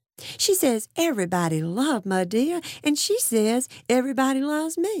 She says everybody loved my dear, and she says everybody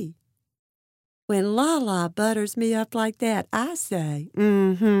loves me. When Lala butters me up like that, I say,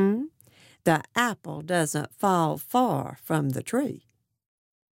 the apple doesn't fall far from the tree.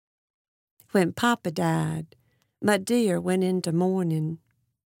 When Papa died, my dear went into mourning.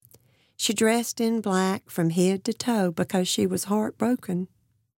 She dressed in black from head to toe because she was heartbroken.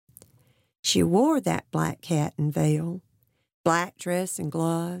 She wore that black hat and veil, black dress and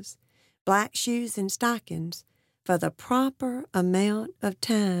gloves, black shoes and stockings for the proper amount of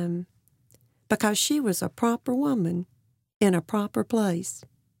time, because she was a proper woman in a proper place.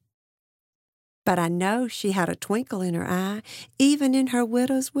 But I know she had a twinkle in her eye, even in her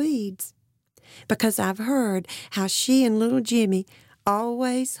widow's weeds, because I've heard how she and little Jimmy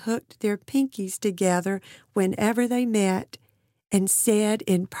always hooked their pinkies together whenever they met and said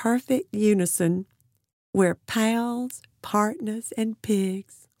in perfect unison, "We're pals, partners, and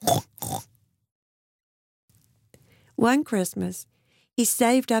pigs." One Christmas, he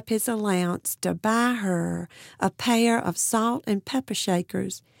saved up his allowance to buy her a pair of salt and pepper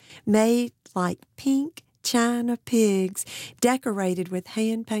shakers made like pink china pigs decorated with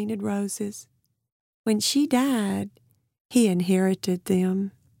hand-painted roses. When she died, he inherited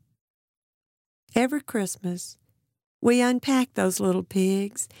them. Every Christmas, we unpack those little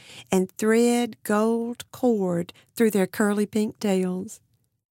pigs and thread gold cord through their curly pink tails.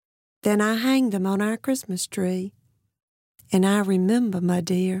 Then I hang them on our Christmas tree, and I remember my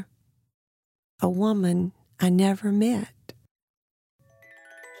dear, a woman I never met.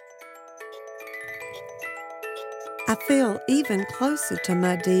 I feel even closer to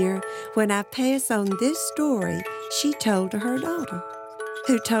my dear when I pass on this story she told to her daughter,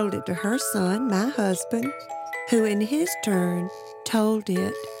 who told it to her son, my husband, who in his turn told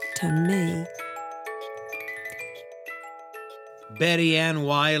it to me. Betty Ann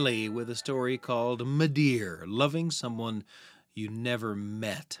Wylie with a story called "My Dear," loving someone you never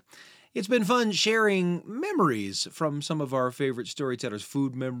met. It's been fun sharing memories from some of our favorite storytellers,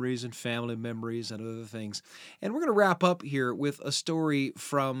 food memories and family memories and other things. And we're going to wrap up here with a story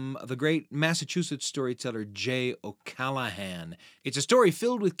from the great Massachusetts storyteller J. O'Callahan. It's a story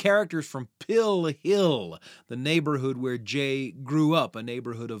filled with characters from Pill Hill, the neighborhood where Jay grew up, a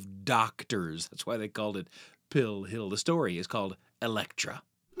neighborhood of doctors. That's why they called it Pill Hill. The story is called Electra.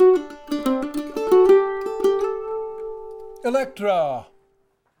 Electra!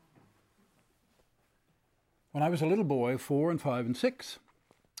 When I was a little boy, 4 and 5 and 6,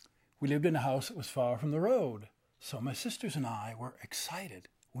 we lived in a house that was far from the road. So my sisters and I were excited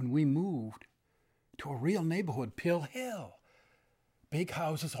when we moved to a real neighborhood, Pill Hill. Big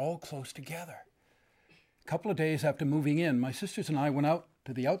houses all close together. A couple of days after moving in, my sisters and I went out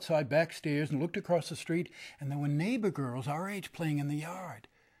to the outside back stairs and looked across the street, and there were neighbor girls our age playing in the yard.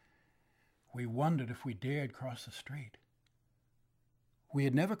 We wondered if we dared cross the street. We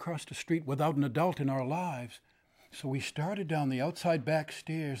had never crossed a street without an adult in our lives, so we started down the outside back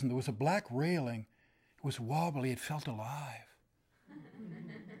stairs, and there was a black railing. It was wobbly. It felt alive.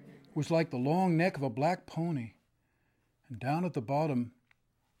 It was like the long neck of a black pony. And down at the bottom,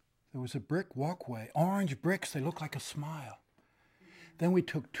 there was a brick walkway, orange bricks. They looked like a smile. Then we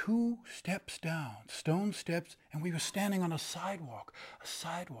took 2 steps down, stone steps, and we were standing on a sidewalk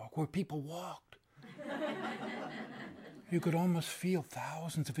where people walked. You could almost feel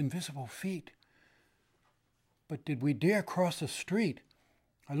thousands of invisible feet. But did we dare cross the street?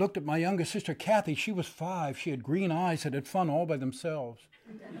 I looked at my younger sister, Kathy. She was 5. She had green eyes that had fun all by themselves.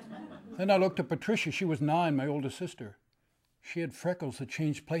 Then I looked at Patricia. She was 9, my older sister. She had freckles that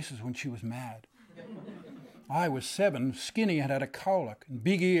changed places when she was mad. I was 7, skinny, and had a cowlick and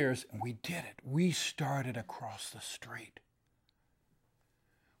big ears, and we did it. We started across the street.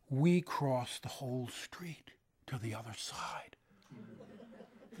 We crossed the whole street to the other side.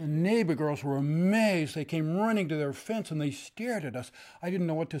 The neighbor girls were amazed. They came running to their fence and they stared at us. I didn't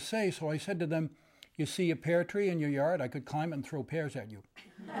know what to say, so I said to them, "You see a pear tree in your yard? I could climb it and throw pears at you."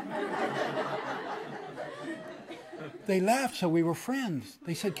 They laughed, so we were friends.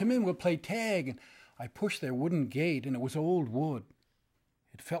 They said, "Come in, we'll play tag." And I pushed their wooden gate, and it was old wood.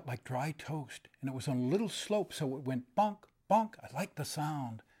 It felt like dry toast, and it was on a little slope, so it went bonk, bonk. I liked the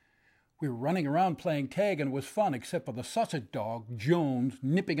sound. We were running around playing tag, and it was fun, except for the sausage dog, Jones,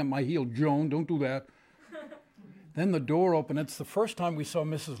 nipping at my heel. "Joan, don't do that." Then the door opened. It's the first time we saw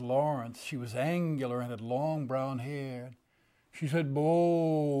Mrs. Lawrence. She was angular and had long brown hair. She said,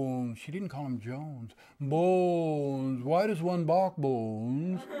 "Bones." She didn't call him Jones. "Bones, why does one bark,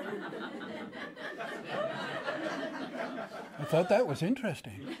 Bones?" I thought that was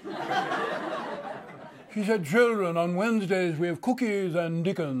interesting. She said, "Children, on Wednesdays we have cookies and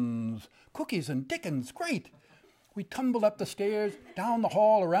dickens." Cookies and dickens, great. We tumbled up the stairs, down the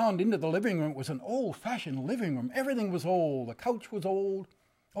hall, around into the living room. It was an old-fashioned living room. Everything was old. The couch was old.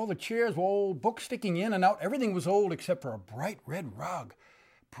 All the chairs were old. Books sticking in and out. Everything was old except for a bright red rug.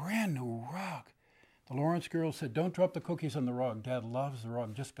 Brand new rug. The Lawrence girls said, "Don't drop the cookies on the rug. Dad loves the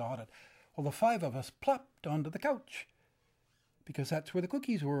rug. Just got it." Well, the 5 of us plopped onto the couch because that's where the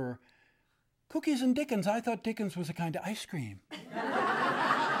cookies were. Cookies and Dickens. I thought Dickens was a kind of ice cream.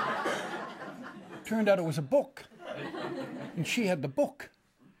 Turned out it was a book. And she had the book.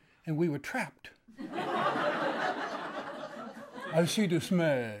 And we were trapped. "I see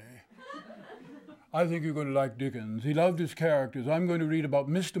dismay. I think you're going to like Dickens. He loved his characters. I'm going to read about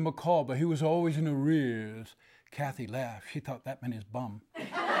Mr. Micawber. He was always in arrears." Kathy laughed. She thought that meant his bum.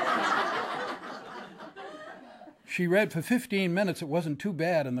 She read for 15 minutes. It wasn't too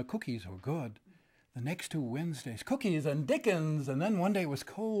bad, and the cookies were good. The next 2 Wednesdays, cookies and Dickens. And then one day it was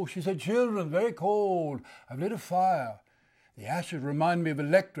cold. She said, "Children, very cold. I've lit a fire. The ashes remind me of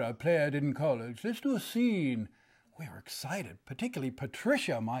Electra, a play I did in college. Let's do a scene." We were excited, particularly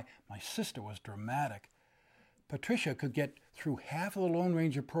Patricia. My sister was dramatic. Patricia could get through half of the Lone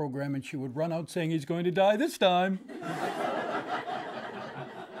Ranger program, and she would run out saying, "He's going to die this time."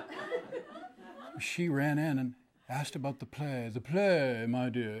 She ran in and asked about the play. "The play, my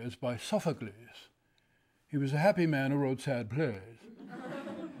dear, is by Sophocles. He was a happy man who wrote sad plays.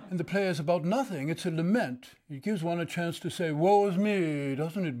 And the play is about nothing. It's a lament. It gives one a chance to say, 'Woe is me,'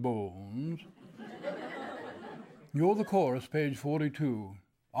 doesn't it, Bones?" You're the chorus, page 42.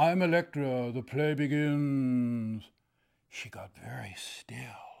 "I'm Electra, the play begins." She got very still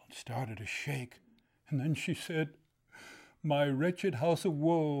and started to shake. And then she said, "My wretched house of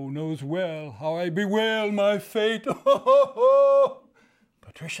woe knows well how I bewail my fate."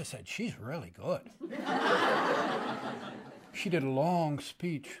 Patricia said, "She's really good." She did a long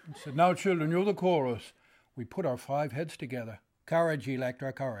speech and said, "Now, children, you're the chorus." We put our 5 heads together. "Courage,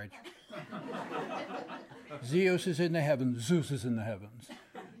 Electra, courage. Zeus is in the heavens, Zeus is in the heavens.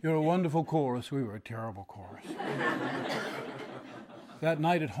 You're a wonderful chorus." We were a terrible chorus. That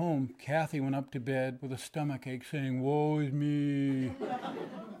night at home, Kathy went up to bed with a stomachache saying, "Woe is me."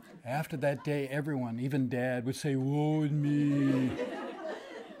 After that day, everyone, even Dad, would say, "Woe is me."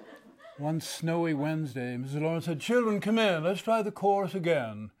 One snowy Wednesday, Mrs. Lawrence said, "Children, come in. Let's try the chorus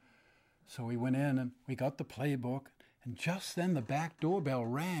again." So we went in and we got the playbook, and just then the back doorbell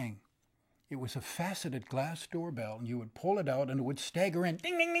rang. It was a faceted glass doorbell, and you would pull it out and it would stagger in,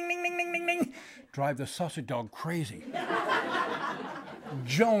 ding, ding, ding, ding, ding, ding, ding, ding, drive the sausage dog crazy.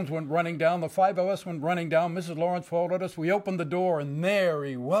 Jones went running down. The 5 of us went running down. Mrs. Lawrence followed us. We opened the door, and there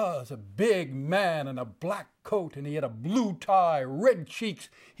he was, a big man in a black coat, and he had a blue tie, red cheeks.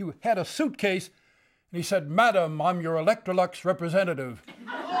 He had a suitcase, and he said, "Madam, I'm your Electrolux representative."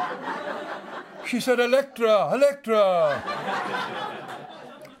 She said, "Electra, Electra.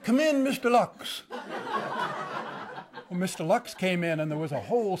 Come in, Mr. Lux." Well, Mr. Lux came in, and there was a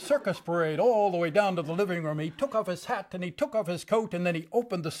whole circus parade all the way down to the living room. He took off his hat, and he took off his coat, and then he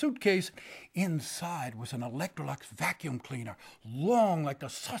opened the suitcase. Inside was an Electrolux vacuum cleaner, long like a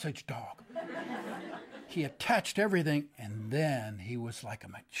sausage dog. He attached everything, and then he was like a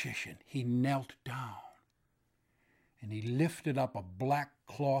magician. He knelt down, and he lifted up a black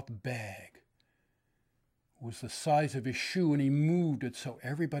cloth bag. was the size of his shoe, and he moved it so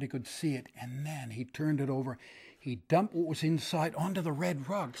everybody could see it, and then he turned it over. He dumped what was inside onto the red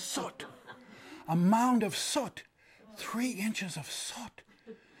rug. Soot. A mound of soot. 3 inches of soot.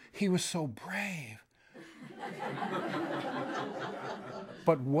 He was so brave.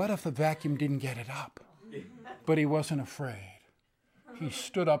 But what if the vacuum didn't get it up? But he wasn't afraid. He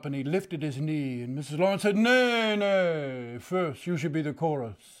stood up and he lifted his knee, and Mrs. Lawrence said, "Nay, nay, first you should be the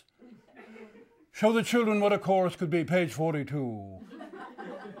chorus. Show the children what a chorus could be, page 42.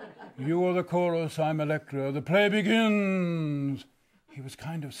 You are the chorus, I'm Electra. The play begins." He was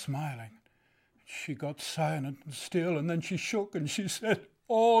kind of smiling. She got silent and still, and then she shook and she said,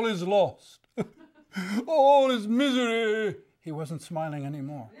 "All is lost. All is misery." He wasn't smiling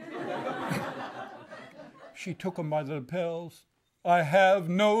anymore. She took him by the lapels. "I have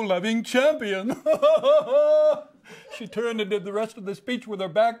no loving champion." She turned and did the rest of the speech with her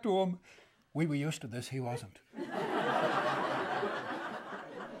back to him. We were used to this, he wasn't.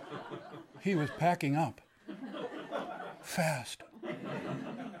 He was packing up. Fast.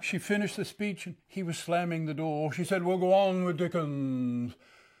 She finished the speech and he was slamming the door. She said, "We'll go on with Dickens."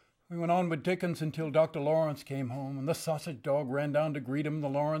 We went on with Dickens until Dr. Lawrence came home, and the sausage dog ran down to greet him, the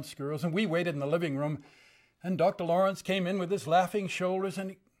Lawrence girls, and we waited in the living room. And Dr. Lawrence came in with his laughing shoulders,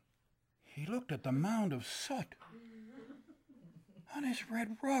 and he looked at the mound of soot on his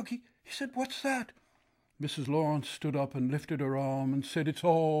red rug. He said, "What's that?" Mrs. Lawrence stood up and lifted her arm and said, "It's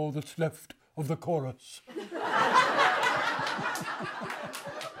all that's left of the chorus."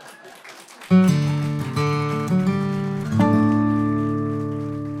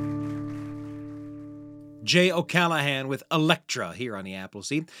 Jay O'Callahan with Electra here on the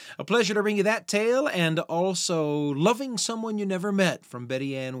Appleseed. A pleasure to bring you that tale, and also Loving Someone You Never Met from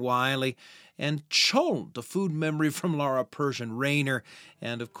Betty Ann Wylie, and Cholent, a food memory from Laura Pershin Raynor,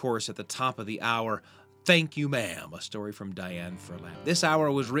 and of course at the top of the hour, Thank You Ma'am, a story from Diane Ferlatte. This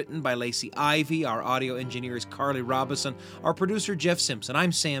hour was written by Lacey Ivy. Our audio engineer is Carly Robinson. Our producer, Jeff Simpson.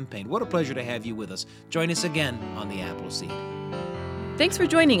 I'm Sam Payne. What a pleasure to have you with us. Join us again on the Appleseed. Thanks for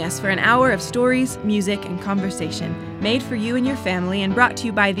joining us for an hour of stories, music, and conversation made for you and your family and brought to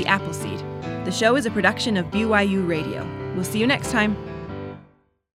you by The Appleseed. The show is a production of BYU Radio. We'll see you next time.